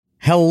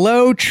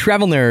Hello,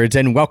 travel nerds,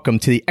 and welcome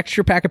to the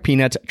Extra Pack of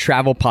Peanuts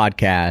Travel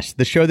Podcast,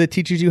 the show that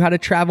teaches you how to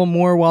travel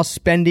more while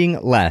spending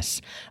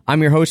less.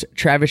 I'm your host,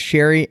 Travis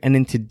Sherry, and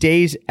in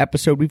today's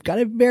episode, we've got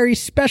a very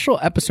special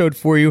episode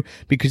for you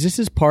because this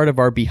is part of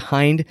our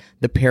Behind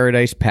the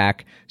Paradise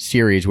Pack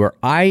series, where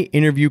I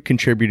interview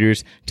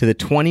contributors to the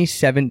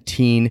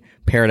 2017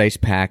 Paradise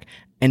Pack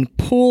and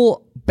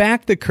pull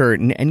back the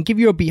curtain and give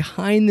you a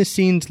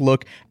behind-the-scenes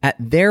look at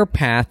their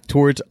path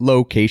towards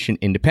location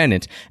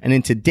independence. And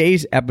in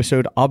today's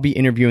episode, I'll be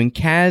interviewing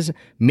Kaz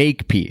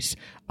Makepeace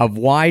of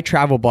Why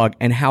Travel Blog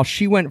and how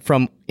she went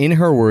from, in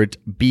her words,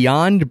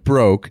 beyond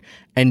broke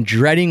and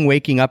dreading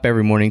waking up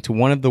every morning to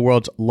one of the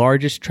world's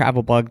largest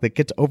travel blog that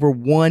gets over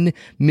 1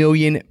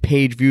 million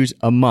page views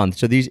a month.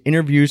 So these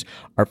interviews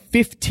are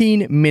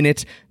 15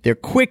 minutes. They're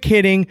quick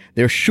hitting.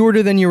 They're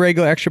shorter than your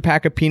regular Extra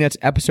Pack of Peanuts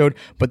episode,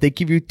 but they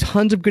give you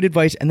tons of good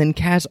advice. And then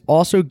Kaz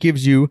also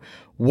gives you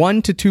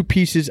 1 to 2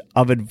 pieces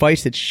of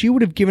advice that she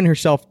would have given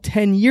herself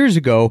 10 years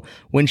ago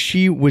when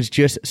she was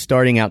just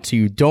starting out. So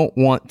you don't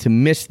want to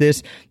miss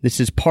this.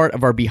 This is part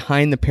of our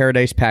Behind the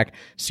Paradise Pack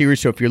series.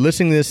 So if you're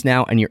listening to this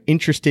now and you're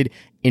interested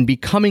in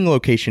becoming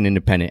location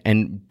independent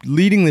and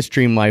leading this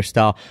dream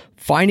lifestyle,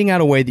 finding out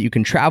a way that you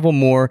can travel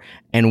more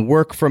and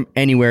work from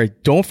anywhere,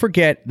 don't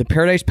forget the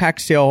Paradise Pack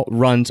sale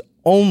runs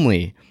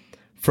only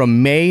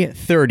from May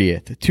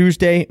 30th,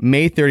 Tuesday,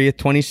 May 30th,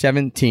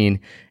 2017,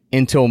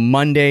 until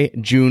Monday,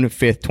 June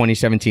 5th,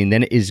 2017.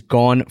 Then it is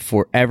gone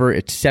forever.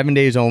 It's 7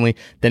 days only.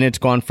 Then it's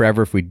gone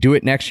forever. If we do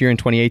it next year in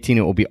 2018,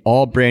 it will be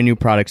all brand new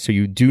products. So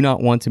you do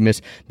not want to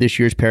miss this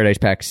year's Paradise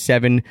Pack.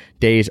 7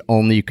 days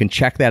only. You can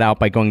check that out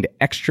by going to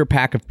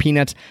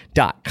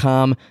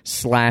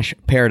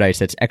extrapackofpeanuts.com/paradise.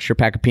 That's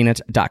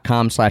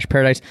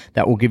extrapackofpeanuts.com/paradise.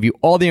 That will give you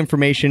all the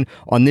information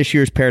on this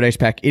year's Paradise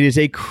Pack. It is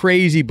a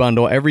crazy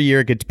bundle. Every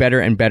year it gets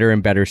better and better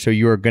and better. So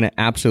you are going to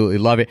absolutely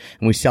love it.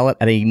 And we sell it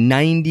at a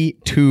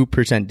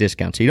 92%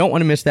 discount. So you don't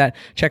want to miss that.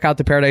 Check out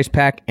the Paradise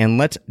Pack and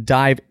let's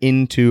dive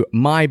into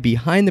my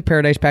Behind the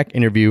Paradise Pack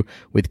interview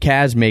with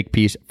Kaz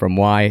Makepeace from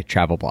Why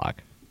Travel Blog.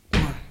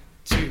 1,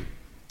 2, 3.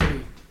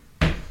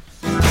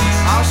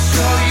 I'll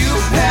show you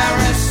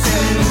Paris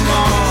in the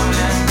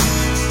morning.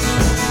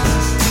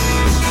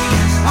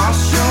 I'll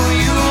show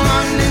you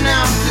London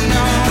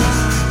afternoon.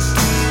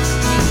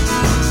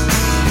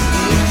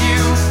 If you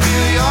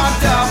feel your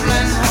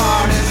Dublin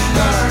heart is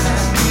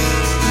burning,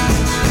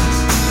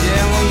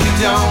 yeah, well, you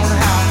don't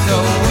have to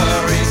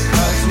worry,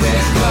 'cause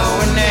we're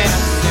going there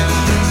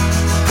soon.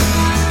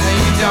 And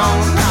you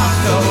don't have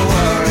to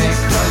worry,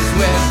 'cause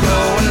we're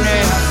going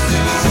there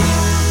soon.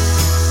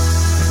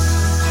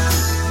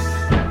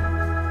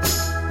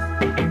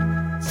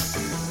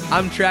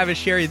 I'm Travis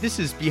Sherry. This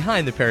is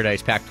Behind the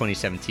Paradise Pack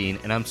 2017,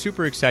 and I'm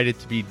super excited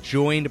to be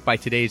joined by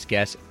today's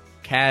guest,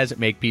 Kaz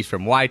Makepeace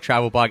from Why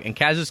Travel Blog. And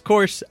Kaz's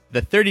course,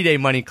 the 30-day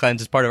money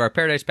cleanse, is part of our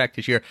Paradise Pack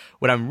this year.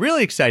 What I'm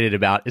really excited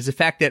about is the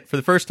fact that for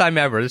the first time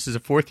ever, this is the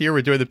 4th year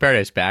we're doing the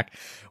Paradise Pack,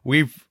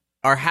 we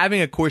are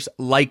having a course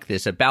like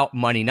this about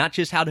money, not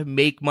just how to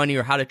make money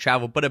or how to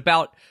travel, but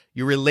about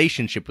your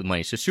relationship with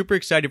money. So super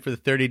excited for the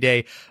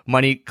 30-day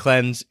money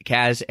cleanse,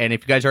 Kaz. And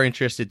if you guys are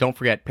interested, don't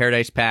forget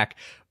Paradise Pack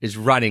is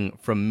running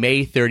from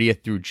May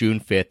 30th through June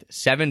 5th,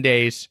 7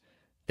 days.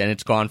 Then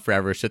it's gone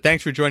forever. So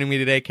thanks for joining me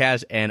today,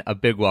 Kaz, and a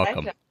big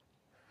welcome.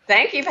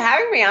 Thank you for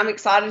having me. I'm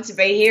excited to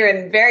be here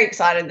and very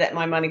excited that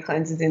my money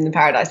cleanse is in the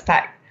Paradise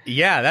Pack.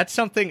 Yeah, that's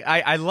something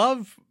I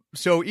love.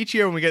 So each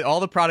year when we get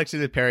all the products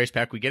in the Paradise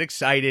Pack, we get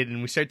excited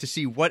and we start to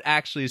see what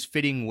actually is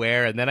fitting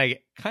where. And then I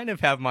kind of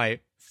have my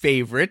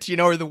favorites,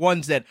 or the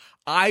ones that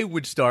I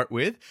would start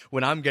with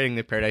when I'm getting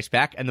the Paradise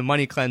Pack. And the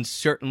money cleanse,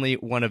 certainly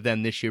one of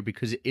them this year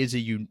because it is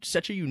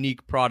such a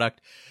unique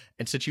product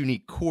and such a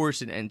unique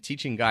course and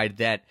teaching guide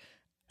that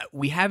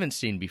we haven't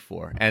seen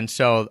before. And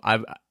so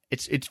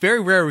it's very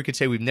rare we could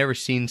say we've never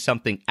seen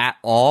something at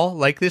all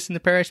like this in the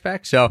Paradise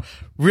Pack. So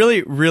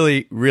really,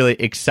 really, really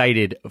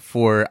excited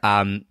for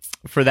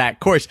that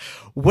course.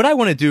 What I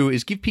want to do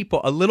is give people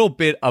a little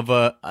bit of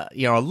a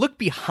look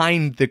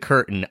behind the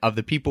curtain of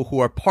the people who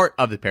are part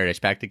of the Paradise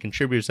Pack, the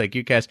contributors like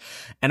you guys.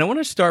 And I want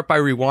to start by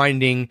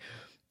rewinding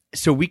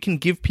so we can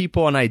give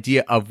people an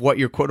idea of what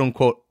your quote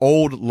unquote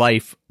old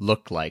life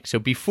looked like. So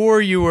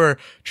before you were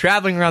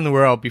traveling around the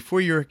world,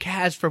 before you were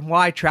Kaz from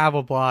Why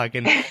Travel Blog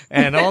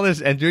and all this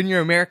and doing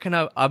your American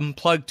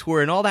Unplugged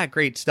tour and all that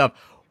great stuff,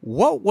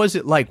 what was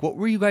it like? What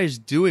were you guys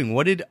doing?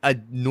 What did a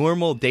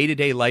normal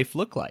day-to-day life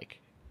look like?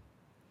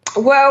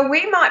 Well,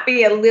 we might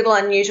be a little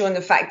unusual in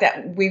the fact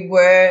that we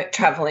were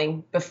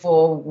traveling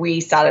before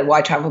we started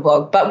Why Travel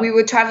Blog, but we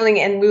were traveling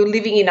and we were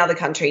living in other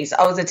countries.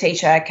 I was a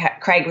teacher,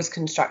 Craig was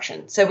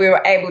construction, so we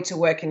were able to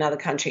work in other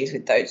countries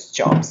with those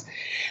jobs.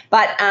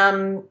 But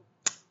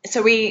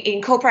so we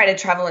incorporated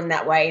travel in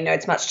that way.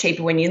 It's much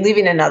cheaper when you live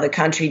in another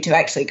country to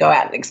actually go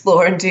out and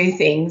explore and do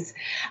things.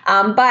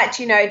 But,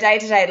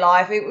 day-to-day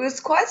life, it was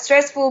quite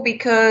stressful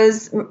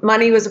because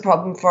money was a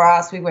problem for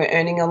us. We weren't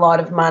earning a lot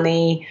of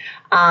money.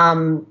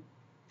 And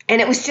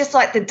it was just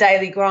like the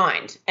daily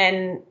grind.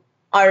 And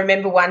I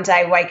remember one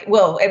day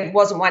it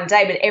wasn't one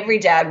day, but every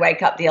day I'd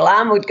wake up, the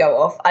alarm would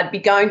go off. I'd be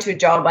going to a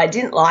job I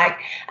didn't like.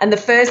 And the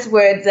first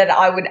words that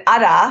I would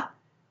utter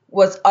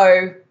was,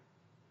 "Oh,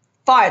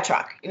 fire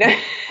truck."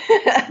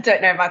 I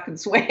don't know if I can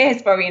swear,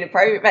 it's probably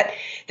inappropriate, but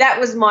that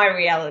was my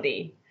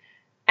reality.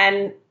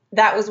 And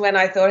that was when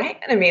I thought, hang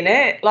on a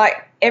minute, like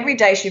every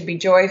day should be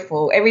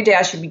joyful. Every day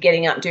I should be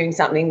getting up doing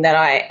something that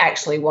I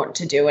actually want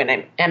to do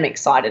and am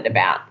excited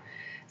about.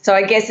 So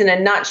I guess in a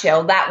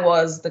nutshell, that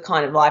was the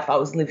kind of life I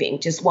was living,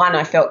 just one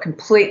I felt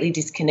completely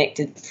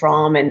disconnected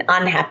from and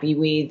unhappy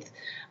with,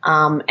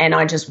 and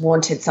I just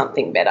wanted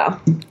something better.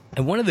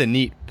 And one of the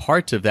neat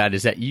parts of that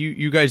is that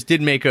you guys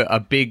did make a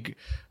big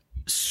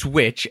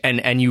switch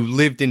and you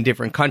lived in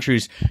different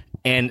countries.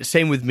 And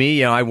same with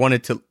me, I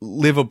wanted to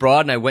live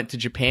abroad and I went to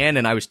Japan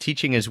and I was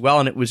teaching as well.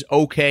 And it was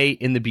okay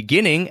in the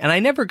beginning. And I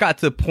never got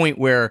to the point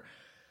where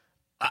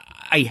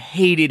I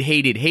hated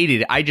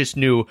it. I just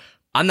knew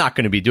I'm not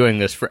going to be doing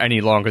this for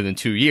any longer than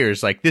 2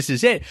 years. Like, this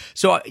is it.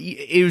 So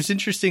it was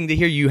interesting to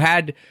hear you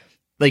had,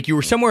 like, you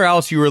were somewhere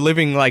else. You were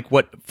living like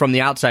what from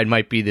the outside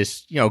might be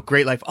this,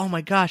 great life. Oh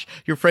my gosh,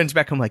 your friends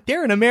back home, like,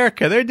 they're in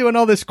America. They're doing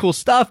all this cool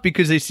stuff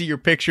because they see your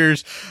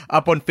pictures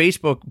up on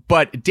Facebook.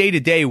 But day to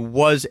day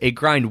was a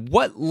grind.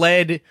 What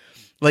led,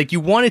 like, you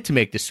wanted to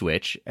make the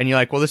switch and you're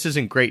like, well, this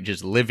isn't great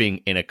just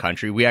living in a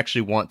country. We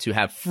actually want to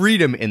have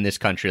freedom in this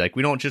country. Like,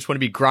 we don't just want to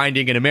be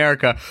grinding in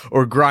America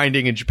or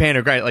grinding in Japan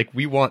or grinding. Like,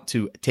 we want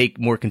to take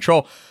more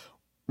control.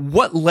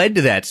 What led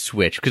to that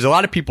switch? Because a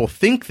lot of people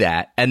think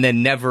that and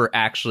then never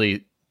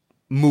actually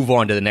move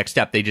on to the next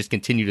step. They just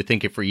continue to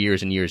think it for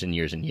years and years and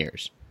years and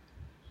years.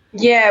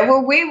 Yeah,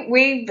 well,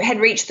 we had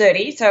reached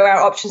 30, so our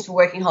options for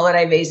working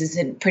holiday visas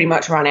had pretty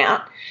much run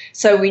out.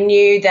 So we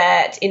knew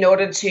that in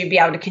order to be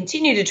able to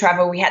continue to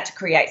travel, we had to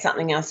create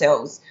something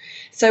ourselves.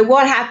 So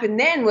what happened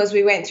then was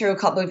we went through a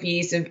couple of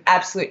years of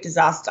absolute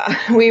disaster.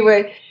 We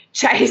were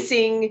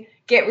chasing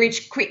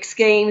get-rich-quick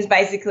schemes,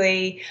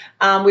 basically.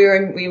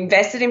 We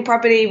invested in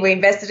property. We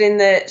invested in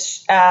the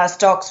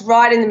stocks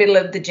right in the middle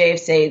of the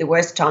GFC, the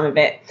worst time of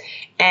it,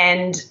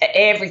 and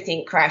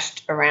everything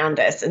crashed around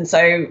us. And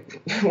so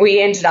we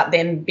ended up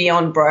then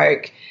beyond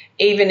broke,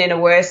 even in a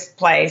worse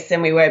place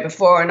than we were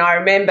before. And I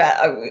remember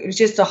it was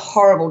just a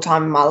horrible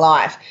time in my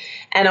life.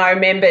 And I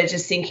remember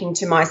just thinking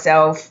to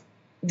myself,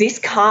 this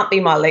can't be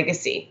my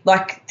legacy.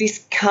 Like,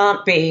 this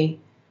can't be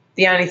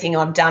the only thing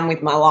I've done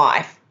with my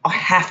life. I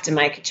have to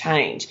make a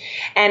change.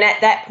 And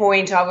at that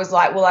point, I was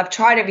like, well, I've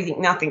tried everything.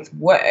 Nothing's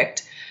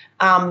worked.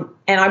 And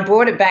I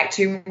brought it back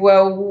to,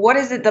 well, what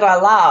is it that I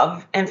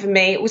love? And for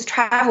me, it was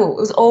travel.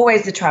 It was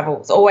always the travel. It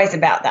was always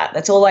about that.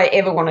 That's all I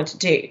ever wanted to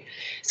do.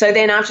 So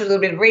then after a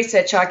little bit of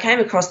research, I came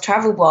across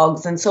travel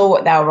blogs and saw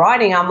what they were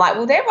writing. I'm like,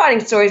 well, they're writing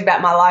stories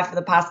about my life for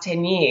the past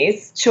 10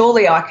 years.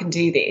 Surely I can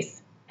do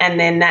this. And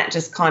then that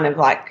just kind of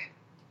like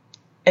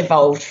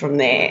evolved from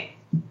there.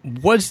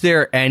 Was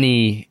there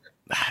any,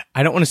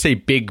 I don't want to say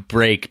big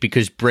break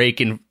because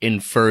break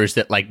infers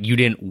that like you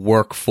didn't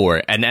work for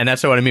it. And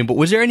that's not what I mean. But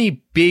was there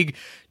any big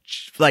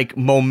like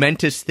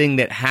momentous thing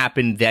that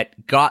happened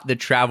that got the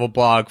travel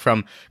blog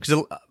from,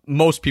 because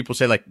most people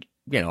say like,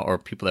 or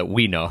people that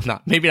we know,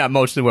 maybe not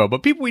most of the world,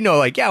 but people we know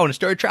like, yeah, I want to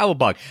start a travel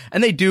blog,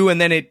 and they do.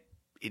 And then it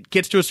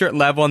gets to a certain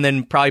level and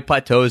then probably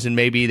plateaus and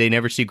maybe they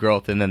never see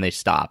growth and then they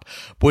stop.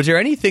 But was there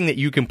anything that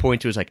you can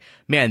point to as like,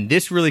 man,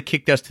 this really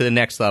kicked us to the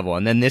next level,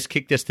 and then this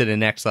kicked us to the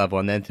next level,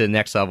 and then to the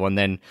next level, and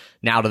then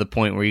now to the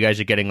point where you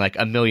guys are getting like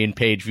 1 million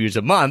page views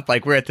a month,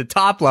 like we're at the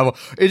top level?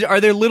 Are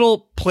there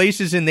little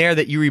places in there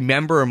that you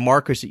remember or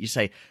markers that you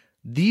say,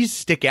 these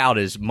stick out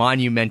as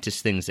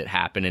monumentous things that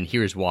happen and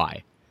here's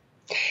why?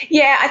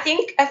 Yeah, I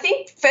think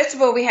first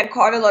of all, we had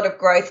quite a lot of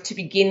growth to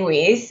begin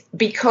with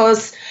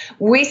because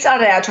we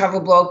started our travel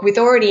blog with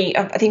already,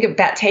 I think,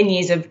 about 10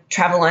 years of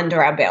travel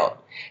under our belt.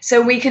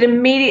 So we could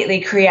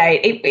immediately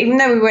create, even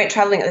though we weren't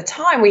traveling at the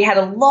time, we had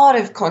a lot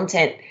of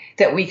content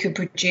that we could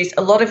produce,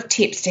 a lot of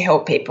tips to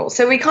help people.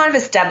 So we kind of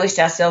established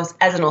ourselves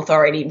as an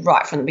authority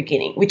right from the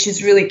beginning, which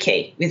is really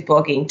key with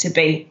blogging, to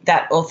be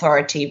that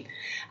authority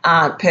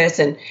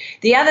person.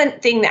 The other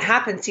thing that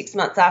happened 6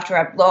 months after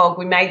our blog,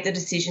 we made the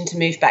decision to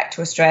move back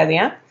to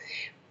Australia.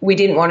 We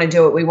didn't want to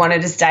do it. We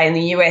wanted to stay in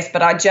the US,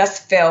 but I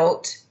just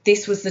felt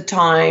this was the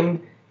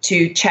time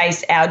to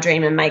chase our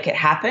dream and make it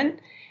happen.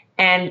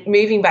 And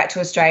moving back to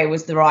Australia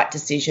was the right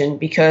decision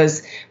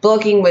because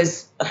blogging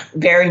was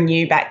very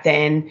new back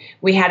then.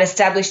 We had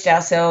established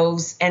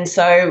ourselves, and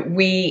so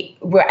we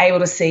were able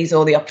to seize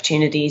all the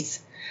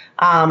opportunities.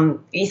 So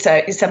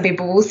some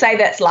people will say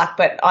that's luck,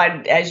 but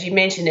as you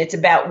mentioned, it's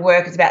about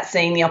work. It's about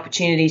seeing the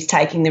opportunities,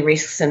 taking the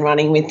risks and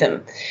running with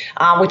them,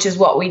 which is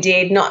what we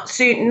did. Not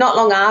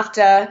long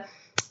after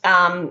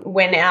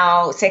when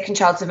our second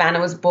child,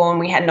 Savannah, was born,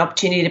 we had an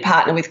opportunity to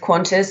partner with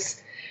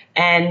Qantas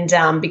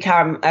and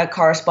become a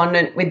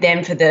correspondent with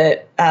them for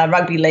the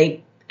Rugby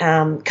League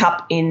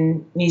Cup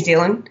in New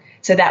Zealand.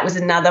 So that was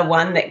another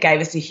one that gave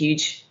us a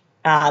huge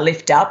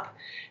lift up.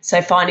 So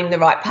finding the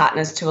right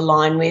partners to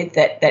align with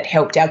that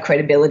helped our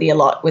credibility a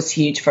lot was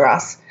huge for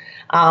us.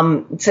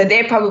 So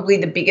they're probably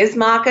the biggest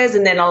markers.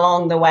 And then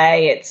along the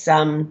way, it's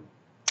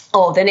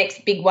the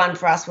next big one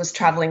for us was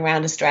traveling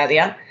around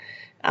Australia.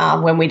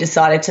 When we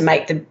decided to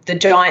make the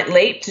giant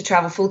leap to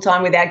travel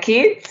full-time with our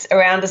kids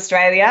around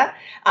Australia,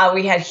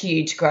 we had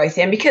huge growth.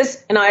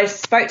 And I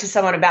spoke to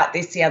someone about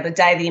this the other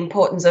day, the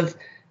importance of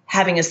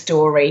having a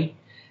story.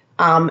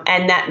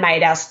 And that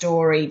made our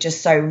story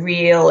just so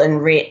real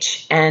and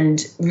rich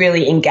and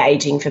really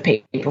engaging for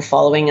people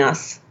following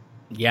us.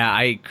 Yeah,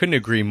 I couldn't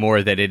agree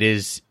more that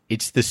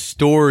it's the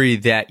story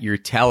that you're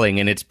telling,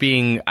 and it's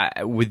being,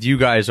 with you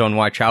guys on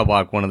Why Travel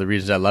Blog, one of the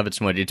reasons I love it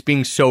so much, it's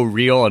being so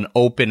real and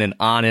open and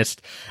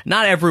honest.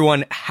 Not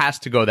everyone has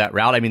to go that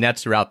route. I mean,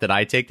 that's the route that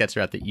I take. That's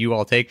the route that you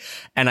all take.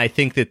 And I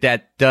think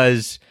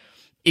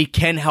it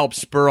can help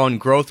spur on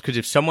growth, because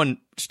if someone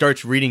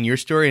starts reading your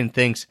story and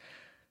thinks,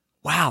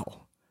 wow,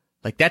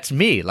 like, that's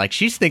me. Like,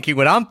 she's thinking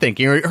what I'm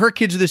thinking, or her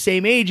kids are the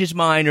same age as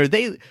mine, or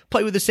they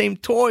play with the same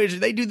toys, or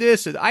they do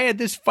this, or I had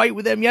this fight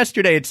with them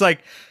yesterday. It's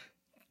like,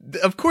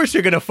 of course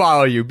they're going to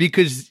follow you,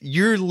 because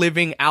you're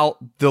living out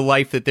the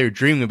life that they're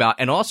dreaming about,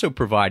 and also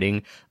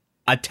providing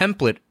a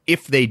template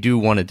if they do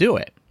want to do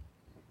it.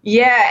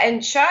 Yeah,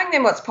 and showing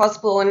them what's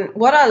possible. And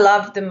what I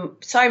love them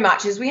so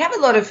much is we have a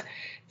lot of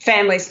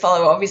families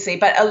follow, obviously,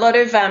 but a lot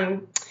of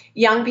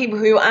young people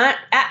who aren't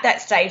at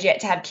that stage yet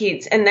to have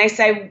kids, and they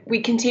say,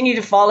 we continue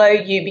to follow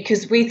you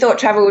because we thought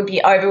travel would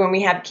be over when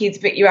we have kids,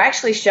 but you're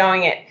actually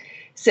showing it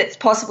so it's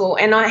possible.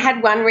 And I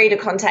had one reader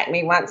contact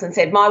me once and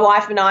said, my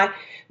wife and I,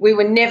 we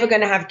were never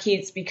going to have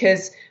kids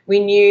because we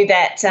knew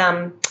that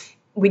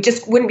we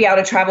just wouldn't be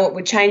able to travel. It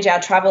would change our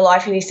travel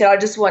life. And he said, I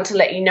just want to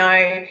let you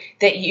know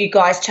that you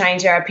guys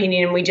changed our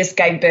opinion, and we just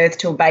gave birth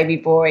to a baby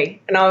boy.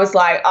 And I was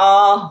like,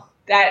 oh,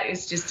 that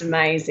is just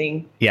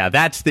amazing. Yeah,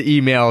 that's the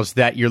emails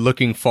that you're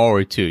looking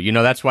forward to. You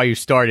know, that's why you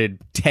started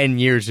 10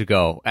 years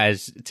ago,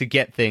 as to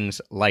get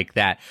things like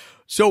that.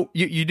 So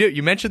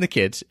you mentioned the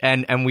kids,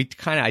 and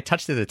I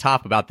touched at the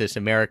top about this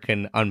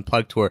American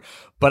Unplugged tour,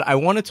 but I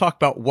want to talk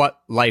about what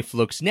life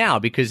looks now,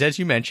 because as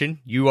you mentioned,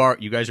 you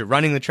guys are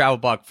running the travel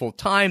blog full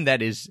time.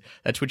 That's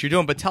what you're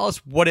doing. But tell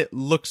us what it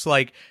looks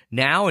like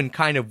now, and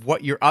kind of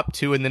what you're up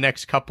to in the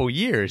next couple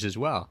years as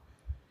well.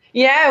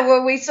 Yeah,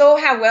 well, we saw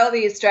how well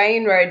the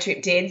Australian road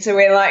trip did. So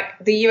we're like,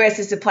 the US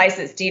is a place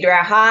that's dear to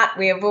our heart.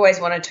 We have always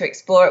wanted to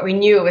explore it. We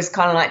knew it was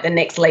kind of like the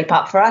next leap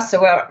up for us.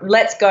 So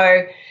let's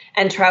go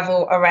and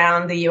travel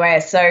around the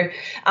US. So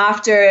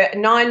after a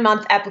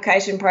 9-month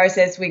application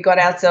process, we got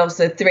ourselves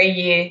a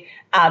 3-year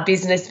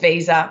business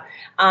visa.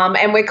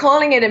 And we're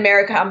calling it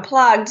America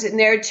Unplugged. And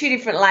there are 2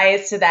 different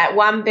layers to that.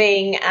 One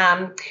being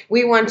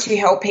we want to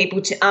help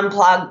people to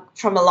unplug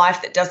from a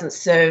life that doesn't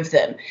serve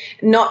them,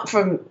 not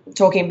from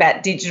talking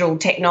about digital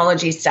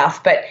technology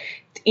stuff, but,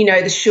 you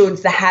know, the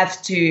shoulds, the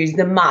have-tos,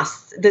 the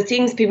musts, the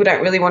things people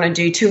don't really want to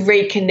do to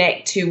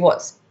reconnect to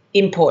what's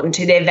important,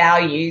 to their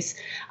values.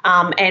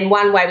 And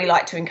one way we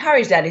like to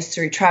encourage that is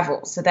through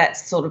travel. So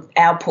that's sort of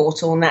our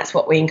portal, and that's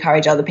what we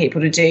encourage other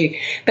people to do.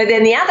 But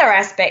then the other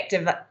aspect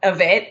of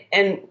it,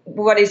 and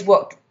what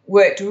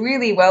worked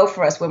really well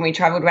for us when we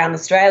travelled around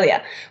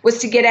Australia, was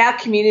to get our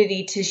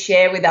community to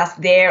share with us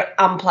their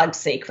unplugged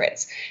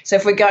secrets. So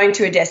if we're going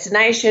to a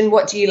destination,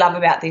 what do you love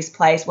about this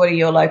place? What are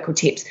your local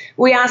tips?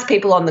 We ask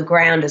people on the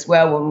ground as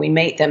well when we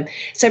meet them.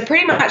 So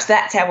pretty much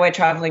that's how we're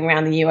travelling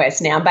around the US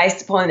now,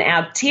 based upon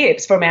our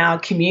tips from our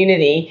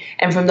community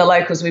and from the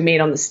locals we meet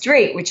on the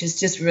street, which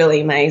is just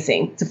really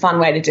amazing. It's a fun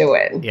way to do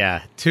it.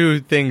 Yeah,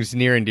 2 things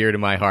near and dear to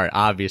my heart,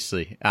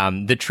 obviously.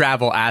 The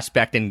travel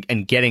aspect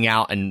and getting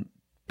out and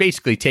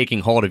basically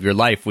taking hold of your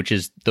life, which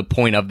is the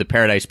point of the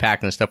Paradise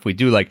Pack and the stuff we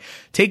do. Like,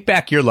 take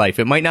back your life.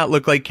 It might not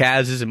look like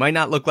Kaz's. It might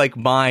not look like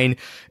mine.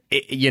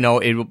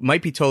 It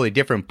might be totally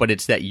different, but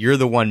it's that you're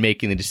the one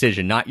making the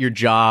decision, not your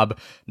job,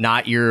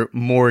 not your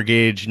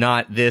mortgage,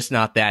 not this,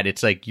 not that.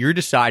 It's like you're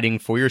deciding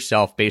for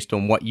yourself based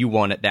on what you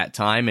want at that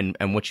time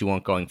and what you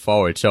want going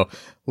forward. So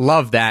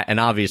love that. And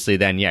obviously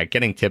then, yeah,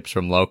 getting tips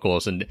from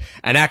locals and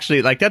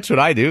actually, like, that's what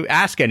I do.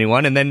 Ask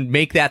anyone and then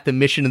make that the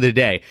mission of the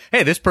day.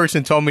 Hey, this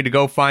person told me to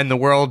go find the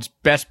world's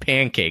best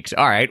pancakes.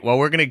 All right, well,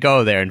 we're going to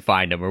go there and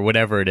find them, or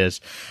whatever it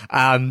is.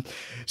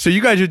 So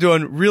you guys are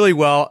doing really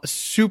well.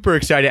 Super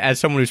excited, as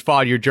someone who's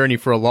followed your journey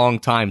for a long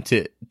time,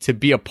 to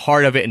be a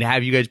part of it and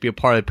have you guys be a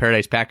part of the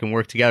Paradise Pack and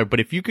work together. But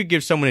if you could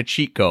give someone a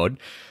cheat code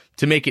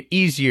to make it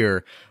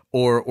easier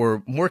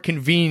or more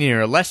convenient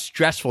or less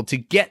stressful to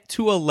get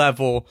to a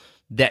level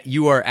that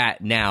you are at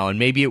now, and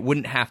maybe it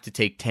wouldn't have to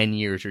take 10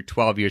 years or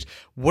 12 years,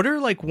 what are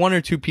like 1 or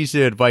 2 pieces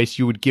of advice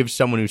you would give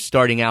someone who's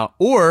starting out,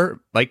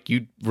 or like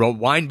you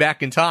rewind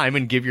back in time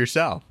and give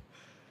yourself?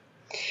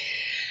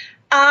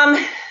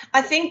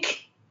 I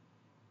think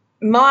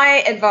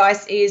my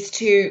advice is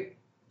to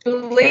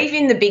believe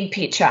in the big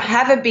picture,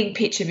 have a big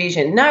picture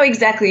vision, know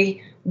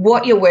exactly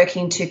what you're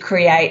working to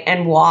create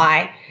and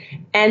why,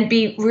 and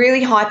be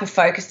really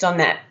hyper-focused on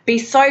that. Be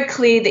so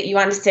clear that you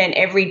understand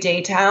every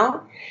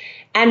detail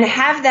and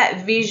have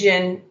that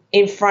vision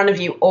in front of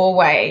you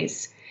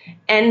always,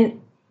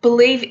 and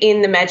believe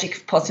in the magic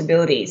of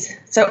possibilities.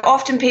 So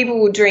often people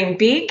will dream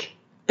big,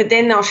 but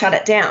then they'll shut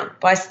it down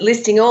by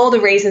listing all the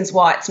reasons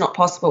why it's not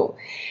possible.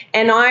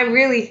 And I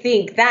really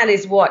think that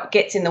is what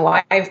gets in the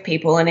way of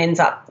people and ends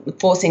up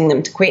forcing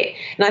them to quit.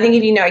 And I think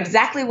if you know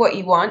exactly what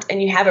you want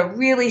and you have a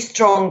really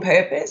strong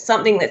purpose,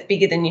 something that's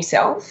bigger than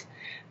yourself,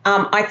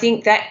 I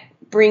think that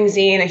brings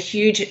in a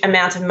huge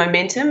amount of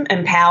momentum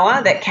and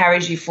power that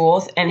carries you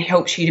forth and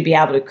helps you to be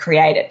able to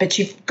create it. But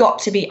you've got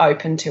to be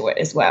open to it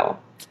as well.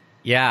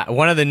 Yeah,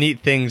 one of the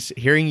neat things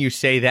hearing you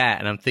say that,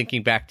 and I'm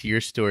thinking back to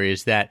your story,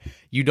 is that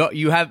you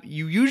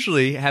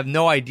usually have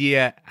no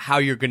idea how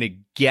you're going to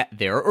get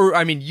there. Or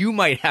I mean, you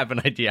might have an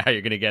idea how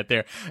you're going to get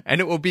there,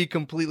 and it will be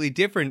completely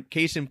different.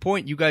 Case in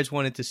point, you guys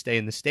wanted to stay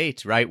in the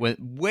States, right?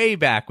 Way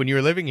back when you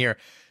were living here,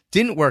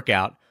 didn't work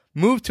out,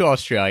 moved to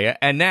Australia,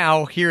 and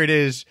now here it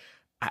is.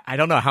 I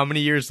don't know how many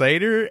years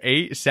later,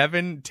 8,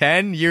 7,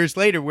 10 years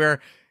later, where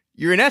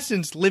you're in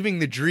essence living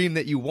the dream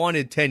that you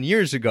wanted 10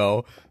 years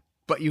ago,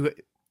 but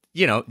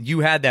you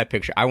had that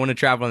picture. I want to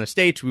travel in the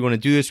States. We want to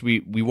do this.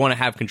 We want to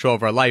have control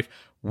of our life.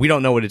 We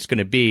don't know what it's going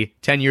to be.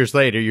 10 years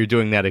later, you're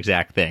doing that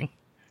exact thing.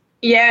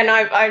 Yeah, and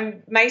I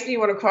makes me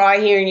want to cry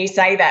hearing you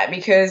say that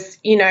because,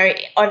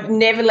 I've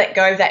never let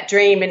go of that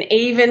dream. And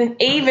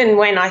even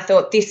when I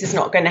thought this is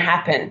not going to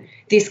happen,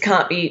 this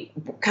can't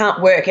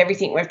work.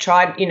 Everything we've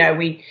tried,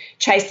 we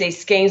chased these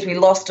schemes, we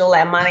lost all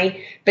our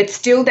money, but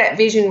still that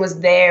vision was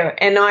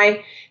there. And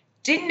I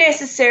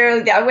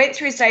went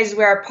through stages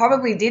where I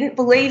probably didn't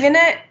believe in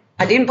it.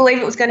 I didn't believe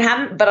it was going to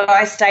happen, but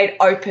I stayed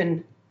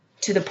open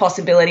to the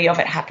possibility of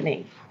it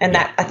happening. And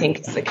that, I think,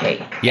 is the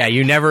key. Yeah,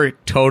 you never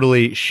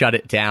totally shut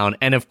it down.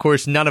 And, of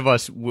course, none of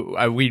us,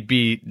 we'd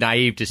be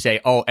naive to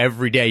say, oh,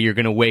 every day you're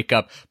going to wake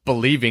up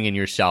believing in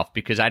yourself,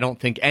 because I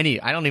don't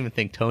even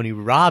think Tony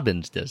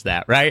Robbins does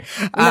that, right?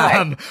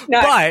 No.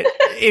 But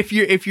if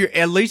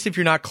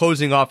you're not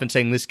closing off and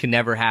saying this can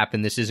never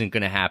happen, this isn't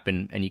going to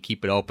happen, and you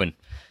keep it open,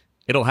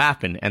 it'll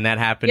happen. And that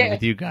happened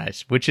with you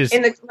guys, which is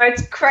in the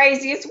most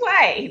craziest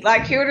way.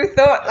 Like, who would have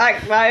thought,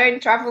 like, my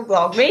own travel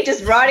blog, me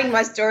just writing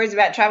my stories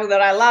about travel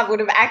that I love would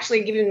have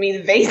actually given me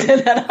the visa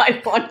that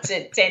I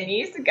wanted 10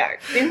 years ago.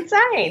 It's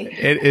insane.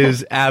 It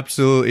is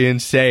absolutely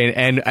insane.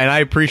 And I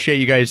appreciate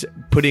you guys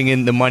putting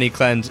in the money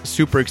cleanse.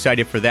 Super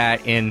excited for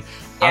that. And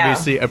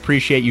obviously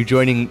appreciate you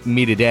joining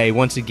me today.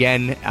 Once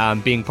again,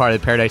 being part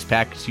of the Paradise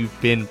Pack, because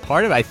you've been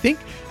part of, I think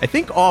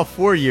all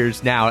 4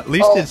 years now. At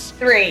least it's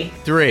three.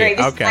 This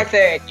is my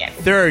third. Yeah.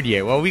 Third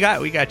year. Well, we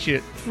got you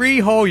 3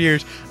 whole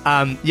years.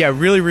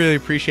 Really, really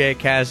appreciate it,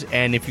 Kaz.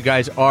 And if you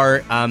guys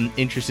are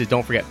interested,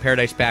 don't forget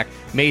Paradise Pack,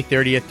 May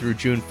 30th through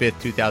June 5th,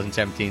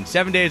 2017.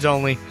 7 days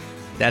only.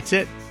 That's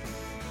it.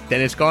 Then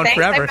it's gone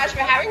forever. Thanks so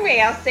much for having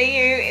me. I'll see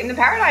you in the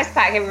Paradise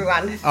Pack,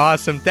 everyone.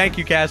 Awesome. Thank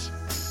you, Kaz.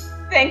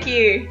 Thank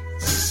you.